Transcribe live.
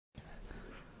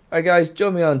Alright guys,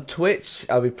 join me on Twitch.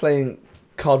 I'll be playing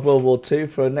COD World War 2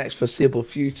 for the next foreseeable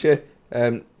future.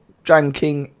 Dragon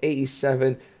King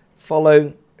 87.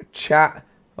 Follow, chat,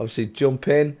 obviously jump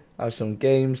in, have some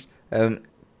games.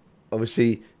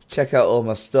 Obviously check out all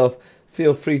my stuff.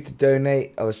 Feel free to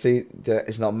donate. Obviously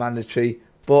it's not mandatory,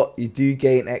 but you do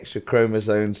gain extra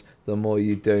chromosomes the more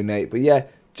you donate. But yeah,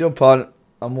 jump on.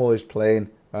 I'm always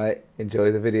playing. Alright,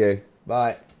 enjoy the video.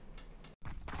 Bye.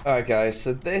 Alright guys,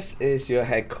 so this is your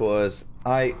headquarters.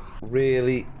 I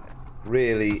really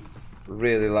like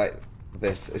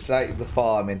this. It's like the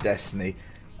farm in Destiny,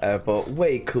 but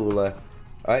way cooler.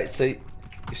 Alright, so you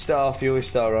start off, you always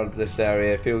start around this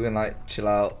area. If you're gonna like chill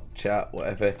out, chat,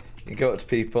 whatever, you go up to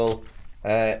people,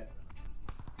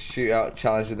 shoot out,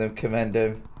 challenge with them, commend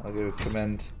them. I'll give a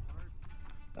commend.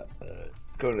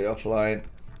 Currently offline,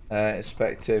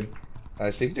 inspect him.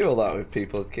 Alright, so you can do all that with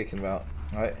people, kicking them out.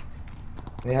 Alright.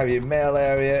 You have your mail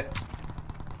area,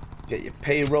 get your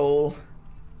payroll.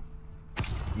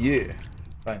 Yeah,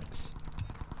 thanks.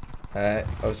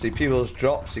 Obviously people's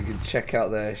drops, you can check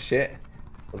out their shit.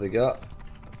 What they got?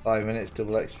 5 minutes,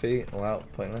 double XP. Wow,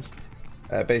 pointless.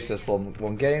 Basically that's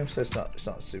one game, so it's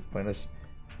not super pointless.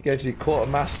 You go to your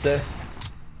quartermaster,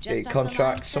 get your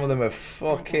contracts. Some of them are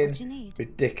fucking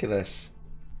ridiculous.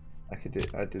 I did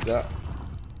that.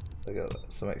 I got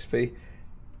some XP.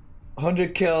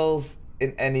 100 kills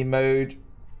in any mode,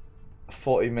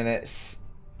 40 minutes,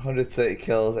 130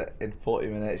 kills in 40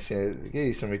 minutes. You know, they give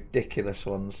you some ridiculous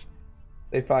ones.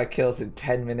 35 kills in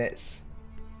 10 minutes.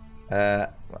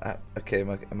 Okay,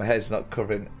 my head's not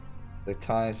covering the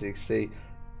time, so you can see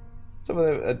some of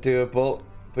them are doable,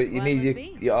 but you need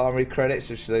your armory credits,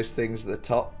 which are those things at the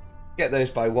top. Get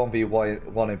those by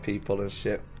 1v1 in people and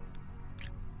shit.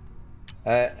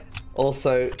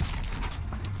 Also,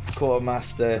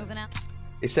 quartermaster.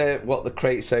 If say what the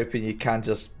crate's open, you can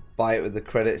just buy it with the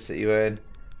credits that you earn,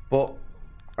 but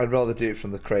I'd rather do it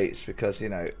from the crates because, you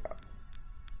know,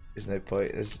 there's no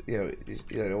point. You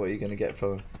don't know what you're gonna get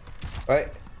from them.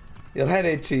 Right, you'll head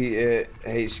into your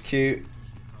HQ.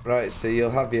 Right, so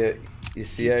you'll have your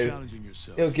CO.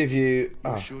 He'll give you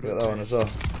got that one as well.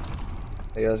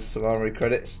 Here's some armory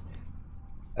credits.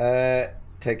 10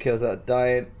 kills out of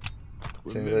dying.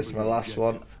 So this is my last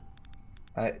one.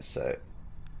 Right, so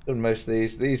done most of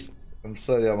these. These I'm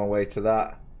slowly on my way to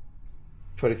that.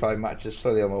 25 matches,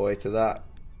 slowly on my way to that.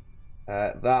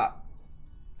 That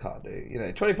can't do. You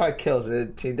know, 25 kills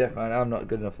in team deathmatch. I'm not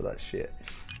good enough for that shit.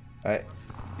 Right.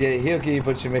 Yeah, he'll give you a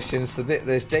bunch of missions. So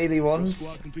there's daily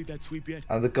ones,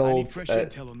 and the gold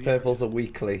purples are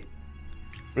weekly.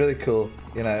 Really cool.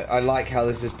 You know, I like how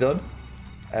this is done.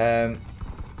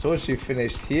 So once you've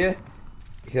finished here,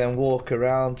 you can then walk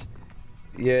around.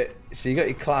 Yeah. So you got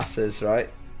your classes, right?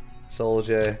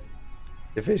 Soldier,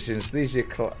 divisions. These are your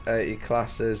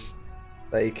classes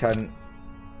that you can.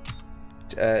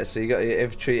 So you got your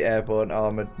infantry, airborne,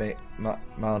 armored,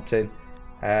 mountain,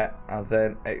 and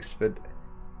then expeditionary.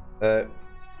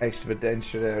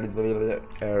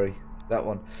 That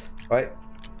one, right?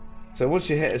 So once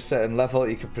you hit a certain level,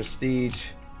 you can prestige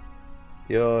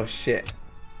your shit.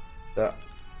 But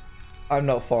I'm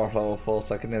not far off level 4,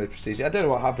 so I can nearly prestige it. I don't know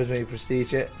what happens when you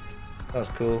prestige it. That's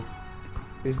cool.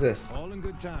 Who's this? All in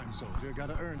good time, soldier.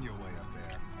 Gotta earn your way up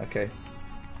there. Okay.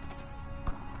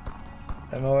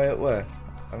 Am I way up where?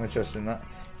 I'm interested in that.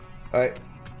 Alright.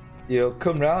 You'll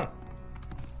come round.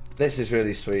 This is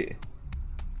really sweet.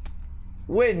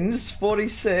 Wins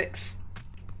 46.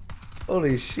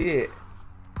 Holy shit.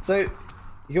 So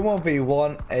you can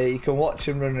 1v1. You can watch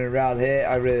him running around here.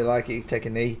 I really like it. You can take a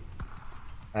knee.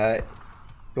 You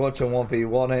watch him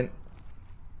 1v1 in.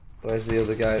 Where's the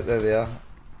other guy? There they are.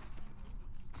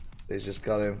 He's just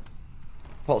got him.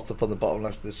 Pops up on the bottom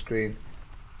left of the screen.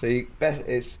 So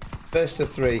it's first to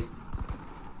 3.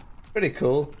 Pretty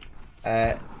cool.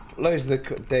 Loads of the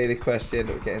daily quests you end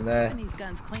up getting there.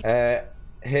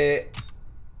 Here,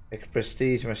 I can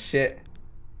prestige my shit.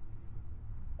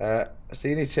 So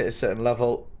you need to hit a certain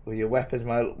level with your weapons.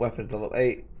 My weapon's level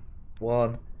 8.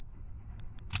 1,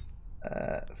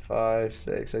 5,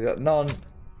 6. I got none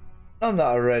that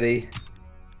are ready.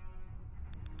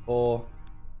 4.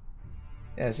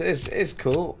 Yes, it's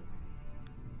cool.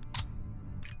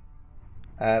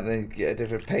 And then you get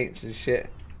different paints and shit.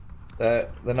 They're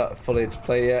not fully into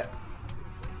play yet.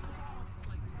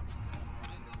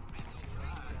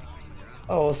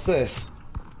 Oh, what's this?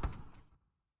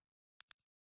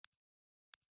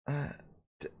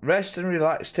 Rest and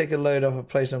relax, take a load off and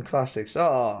play some classics.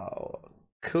 Oh,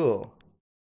 cool.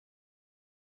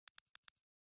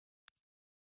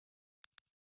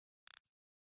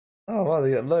 Oh wow,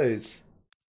 they got loads.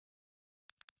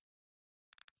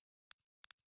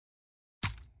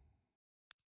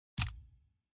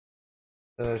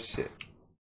 Oh shit.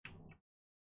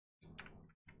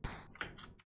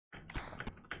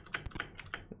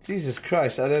 Jesus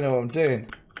Christ, I don't know what I'm doing.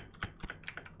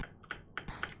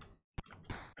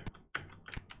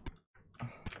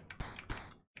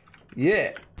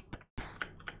 Yeah.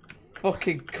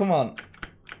 Fucking come on.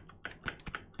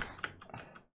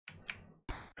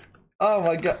 Oh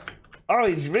my god. Oh,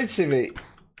 he's rinsing me.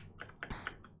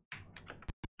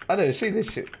 I never seen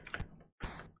this shit.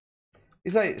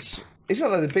 He's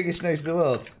not like the biggest nose in the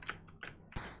world.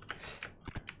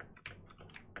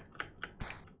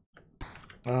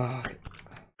 Oh.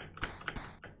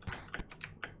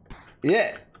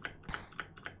 Yeah.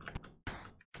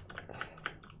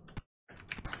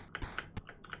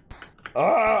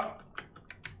 Ah.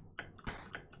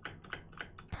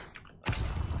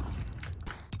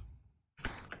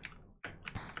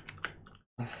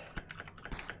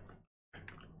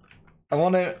 I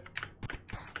want to.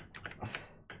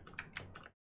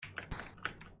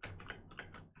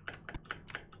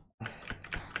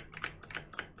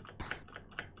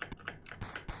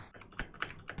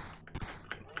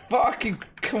 Fucking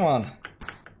come on!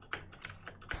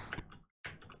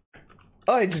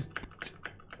 Oh, he just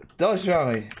dodged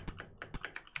around me.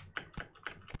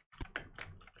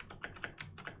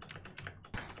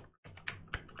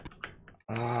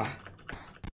 Ah.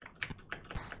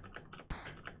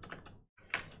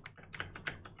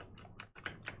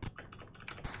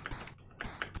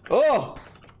 Oh!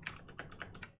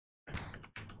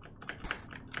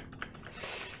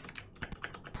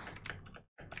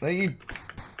 Are you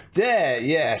dare?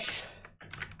 Yes.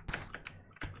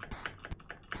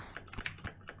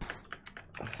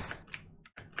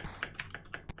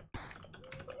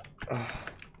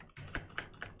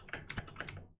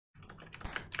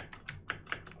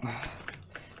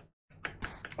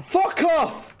 Fuck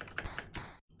off!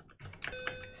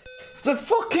 It's a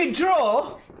fucking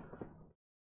draw!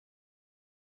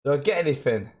 Do I get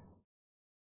anything?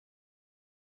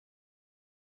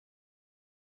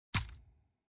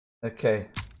 Okay.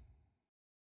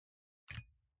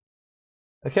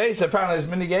 Okay, so apparently there's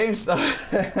mini games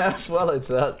as well as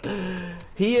that.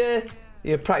 Here,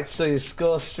 you practice all your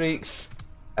score streaks.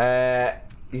 You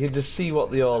can just see what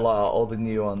they all are, all the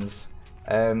new ones.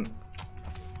 After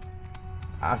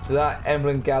that,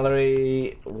 emblem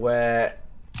gallery, where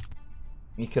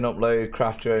you can upload,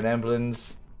 craft your own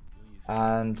emblems,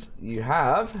 and you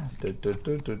have.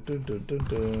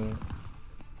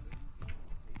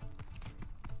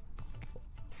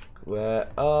 Where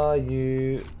are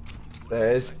you?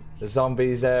 There's the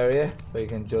zombies area where you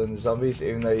can join the zombies,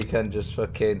 even though you can just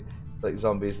fucking click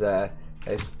zombies there.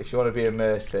 If you want to be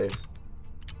immersive,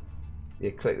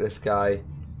 you click this guy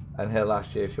and he'll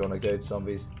ask you if you want to go to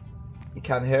zombies. You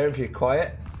can hear him if you're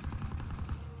quiet.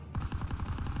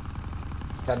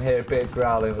 You can hear a bit of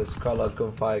growling, there's quite a lot of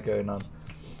gunfire going on.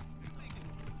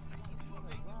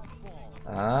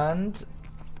 And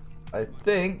I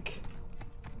think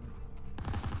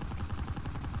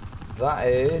that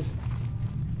is.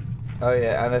 Oh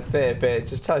yeah, and a third bit, it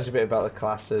just tells you a bit about the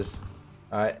classes.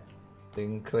 Alright, you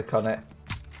can click on it.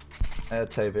 It'll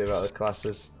tell you a bit about the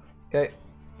classes. Okay.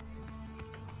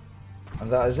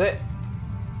 And that is it.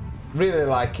 Really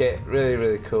like it,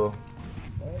 really cool.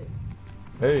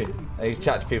 Hey, you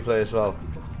chat to people here as well.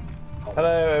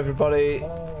 Hello everybody.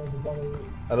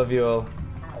 I love you all.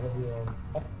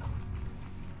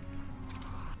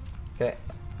 Okay,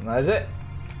 and that is it.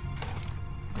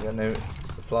 You got no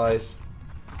supplies.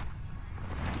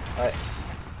 Right.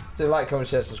 So like, comment,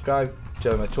 share, subscribe,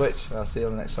 join my Twitch, and I'll see you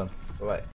on the next one. Bye bye.